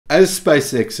As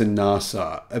SpaceX and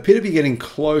NASA appear to be getting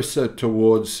closer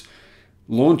towards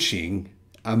launching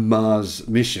a Mars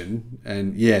mission,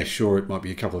 and yeah, sure, it might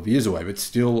be a couple of years away, but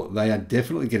still, they are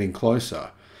definitely getting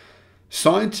closer.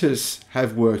 Scientists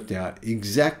have worked out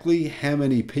exactly how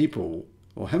many people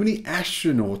or how many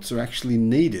astronauts are actually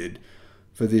needed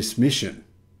for this mission.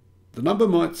 The number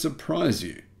might surprise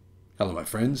you. Hello, my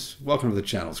friends. Welcome to the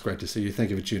channel. It's great to see you. Thank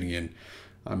you for tuning in.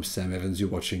 I'm Sam Evans. You're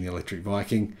watching the Electric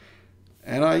Viking.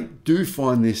 And I do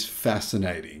find this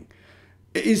fascinating.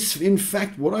 It is, in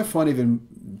fact, what I find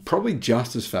even probably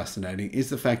just as fascinating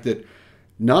is the fact that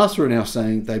NASA are now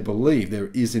saying they believe there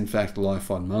is, in fact,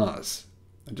 life on Mars.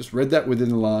 I just read that within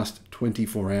the last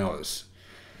 24 hours.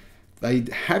 They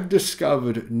have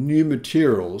discovered new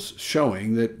materials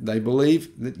showing that they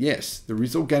believe that, yes, there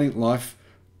is organic life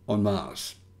on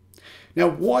Mars. Now,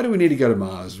 why do we need to go to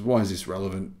Mars? Why is this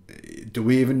relevant? Do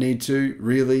we even need to,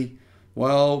 really?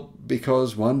 Well,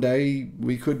 because one day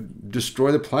we could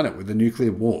destroy the planet with a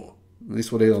nuclear war. This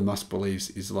is what Elon Musk believes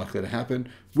is likely to happen.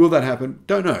 Will that happen?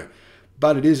 Don't know.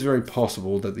 But it is very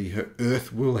possible that the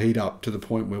Earth will heat up to the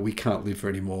point where we can't live for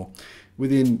anymore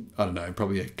within, I don't know,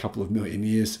 probably a couple of million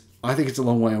years. I think it's a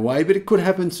long way away, but it could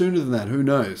happen sooner than that. Who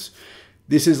knows?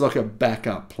 This is like a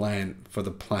backup plan for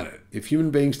the planet. If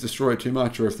human beings destroy it too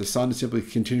much, or if the sun simply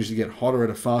continues to get hotter at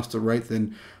a faster rate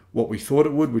than what we thought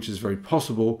it would, which is very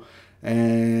possible,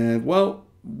 and well,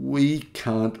 we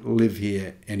can't live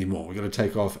here anymore. We've got to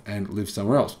take off and live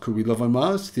somewhere else. Could we live on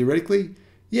Mars? Theoretically,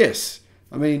 yes.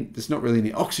 I mean, there's not really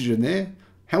any oxygen there.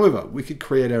 However, we could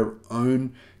create our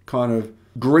own kind of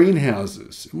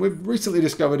greenhouses. And we've recently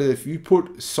discovered that if you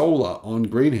put solar on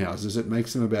greenhouses, it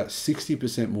makes them about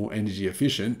 60% more energy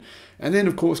efficient. And then,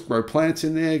 of course, grow plants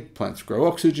in there. Plants grow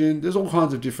oxygen. There's all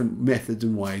kinds of different methods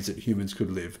and ways that humans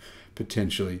could live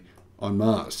potentially on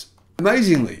Mars.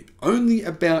 Amazingly, only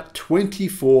about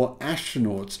 24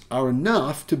 astronauts are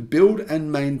enough to build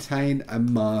and maintain a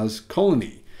Mars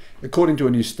colony, according to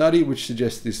a new study which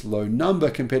suggests this low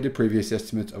number compared to previous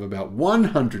estimates of about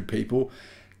 100 people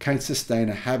can sustain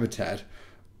a habitat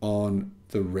on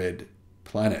the red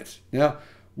planet. Now,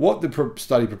 what the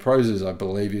study proposes, I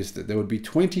believe, is that there would be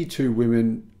 22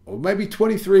 women, or maybe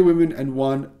 23 women, and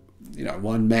one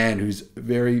man who's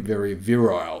very, very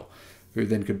virile, who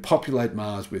then could populate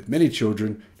Mars with many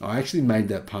children. I actually made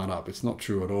that part up. It's not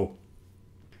true at all.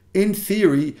 In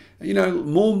theory,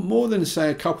 more than, say,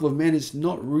 a couple of men is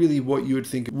not really what you would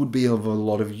think would be of a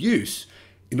lot of use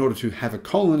in order to have a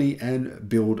colony and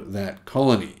build that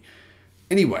colony.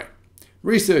 Anyway,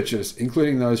 researchers,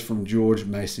 including those from George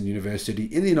Mason University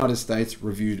in the United States,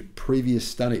 reviewed previous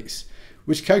studies,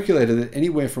 which calculated that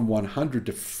anywhere from 100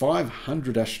 to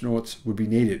 500 astronauts would be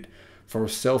needed for a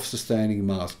self-sustaining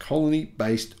Mars colony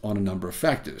based on a number of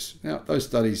factors. Now, those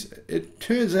studies, it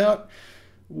turns out,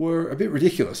 were a bit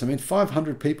ridiculous. I mean,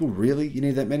 500 people, really? You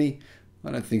need that many?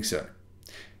 I don't think so.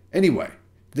 Anyway,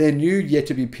 their new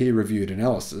yet-to-be peer-reviewed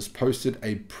analysis posted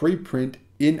a preprint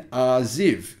in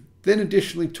RZIV, then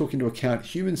additionally took into account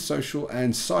human social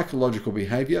and psychological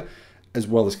behavior, as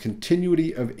well as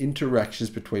continuity of interactions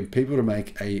between people to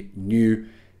make a new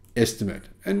estimate,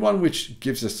 and one which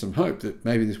gives us some hope that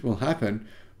maybe this will happen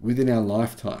within our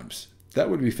lifetimes. That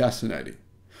would be fascinating.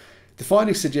 The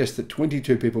findings suggest that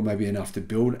 22 people may be enough to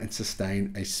build and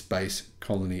sustain a space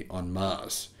colony on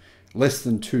Mars. Less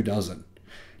than 2 dozen.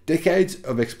 Decades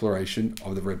of exploration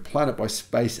of the red planet by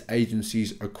space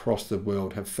agencies across the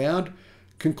world have found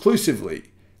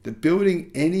conclusively that building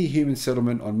any human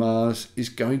settlement on Mars is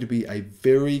going to be a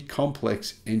very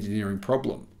complex engineering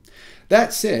problem.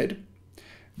 That said,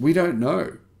 we don't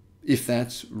know if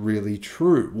that's really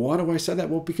true. Why do I say that?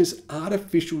 Well, because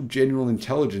artificial general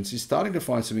intelligence is starting to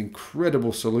find some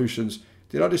incredible solutions.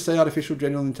 Did I just say artificial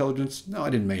general intelligence? No,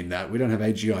 I didn't mean that. We don't have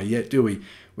AGI yet, do we?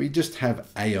 We just have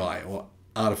AI, or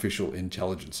artificial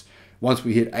intelligence. Once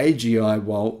we hit AGI,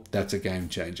 well, that's a game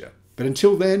changer. But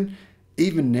until then,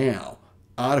 even now,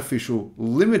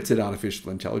 limited artificial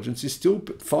intelligence is still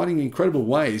finding incredible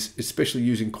ways, especially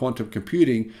using quantum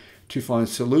computing, to find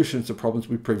solutions to problems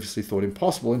we previously thought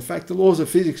impossible. In fact, the laws of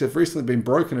physics have recently been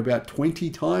broken about 20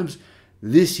 times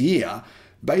this year,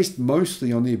 based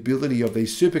mostly on the ability of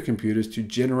these supercomputers to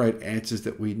generate answers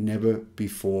that we never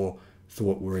before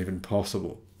thought were even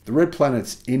possible. The red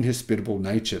planet's inhospitable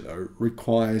nature, though,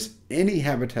 requires any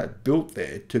habitat built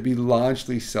there to be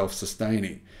largely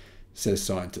self-sustaining, says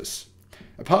scientists.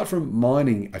 Apart from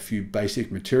mining a few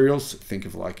basic materials, think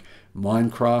of like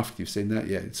Minecraft, you've seen that?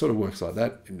 Yeah, it sort of works like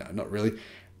that. No, not really.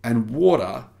 And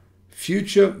water,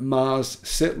 future Mars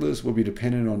settlers will be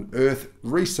dependent on Earth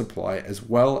resupply as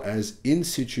well as in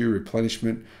situ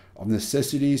replenishment of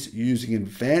necessities using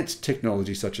advanced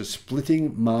technology such as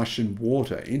splitting Martian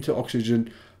water into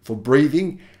oxygen for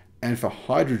breathing and for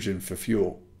hydrogen for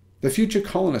fuel. The future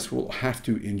colonists will have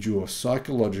to endure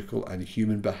psychological and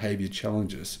human behavior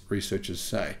challenges, researchers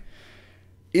say.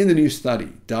 In the new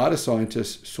study, data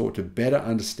scientists sought to better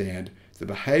understand the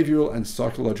behavioral and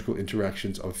psychological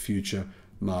interactions of future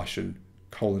Martian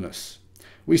colonists.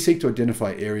 We seek to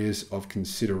identify areas of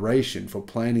consideration for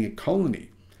planning a colony.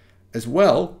 As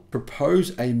well,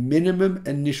 propose a minimum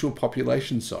initial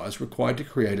population size required to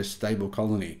create a stable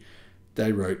colony,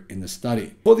 they wrote in the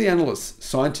study. For the analysts,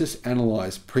 scientists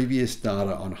analysed previous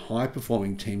data on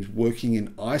high-performing teams working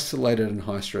in isolated and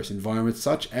high-stress environments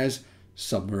such as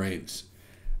submarines,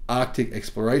 Arctic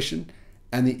exploration,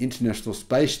 and the International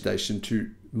Space Station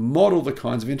to model the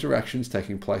kinds of interactions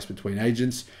taking place between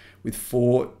agents with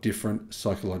 4 different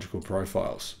psychological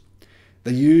profiles.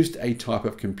 They used a type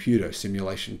of computer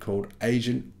simulation called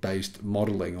agent-based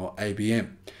modeling, or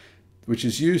ABM, which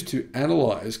is used to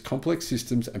analyze complex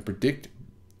systems and predict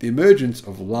the emergence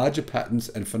of larger patterns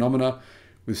and phenomena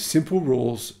with simple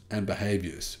rules and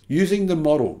behaviors. Using the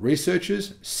model,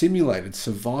 researchers simulated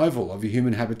survival of a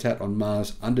human habitat on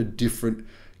Mars under different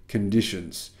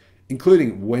conditions,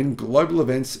 including when global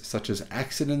events such as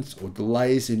accidents or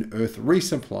delays in Earth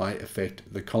resupply affect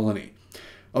the colony.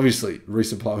 Obviously,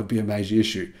 resupply would be a major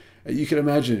issue. You can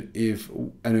imagine if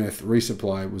an Earth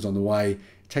resupply was on the way, it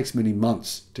takes many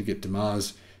months to get to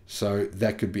Mars, so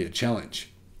that could be a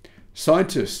challenge.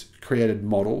 Scientists created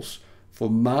models for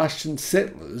Martian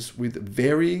settlers with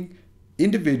varying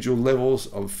individual levels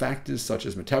of factors such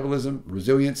as metabolism,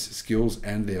 resilience, skills,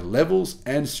 and their levels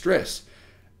and stress,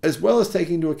 as well as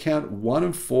taking into account 1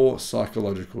 of 4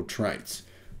 psychological traits: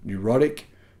 neurotic,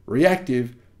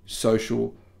 reactive,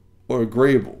 social, or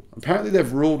agreeable. Apparently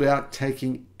they've ruled out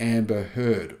taking Amber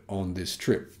Heard on this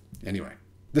trip. Anyway,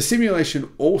 the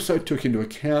simulation also took into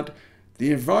account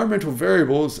the environmental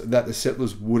variables that the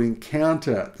settlers would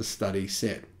encounter, the study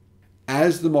said.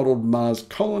 As the modeled Mars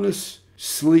colonists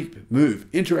sleep, move,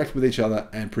 interact with each other,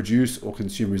 and produce or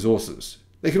consume resources,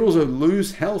 they could also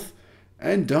lose health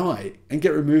and die and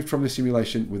get removed from the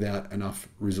simulation without enough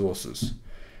resources.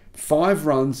 5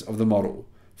 runs of the model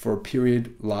for a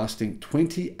period lasting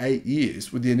 28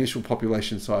 years, with the initial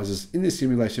population sizes in this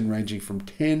simulation ranging from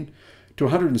 10 to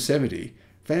 170,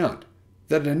 found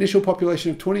that an initial population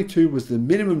of 22 was the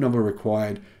minimum number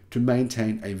required to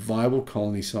maintain a viable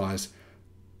colony size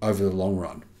over the long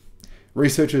run.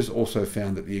 Researchers also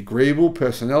found that the agreeable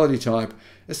personality type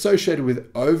associated with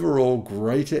overall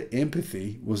greater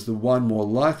empathy was the one more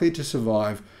likely to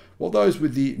survive, while those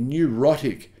with the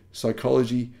neurotic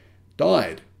psychology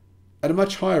died at a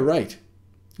much higher rate.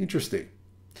 Interesting.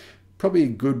 Probably a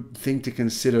good thing to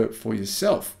consider for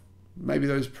yourself. Maybe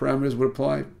those parameters would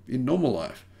apply in normal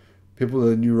life. People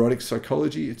with a neurotic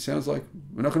psychology, it sounds like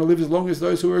we're not going to live as long as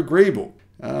those who are agreeable.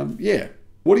 Yeah.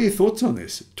 What are your thoughts on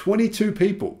this? 22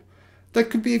 people. That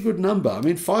could be a good number. I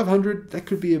mean, 500, that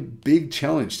could be a big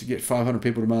challenge to get 500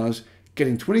 people to Mars.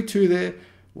 Getting 22 there,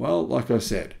 well, like I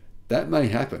said, that may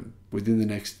happen within the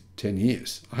next 10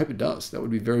 years. I hope it does. That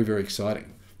would be very, very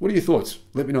exciting. What are your thoughts?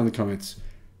 Let me know in the comments.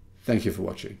 Thank you for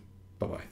watching. Bye-bye.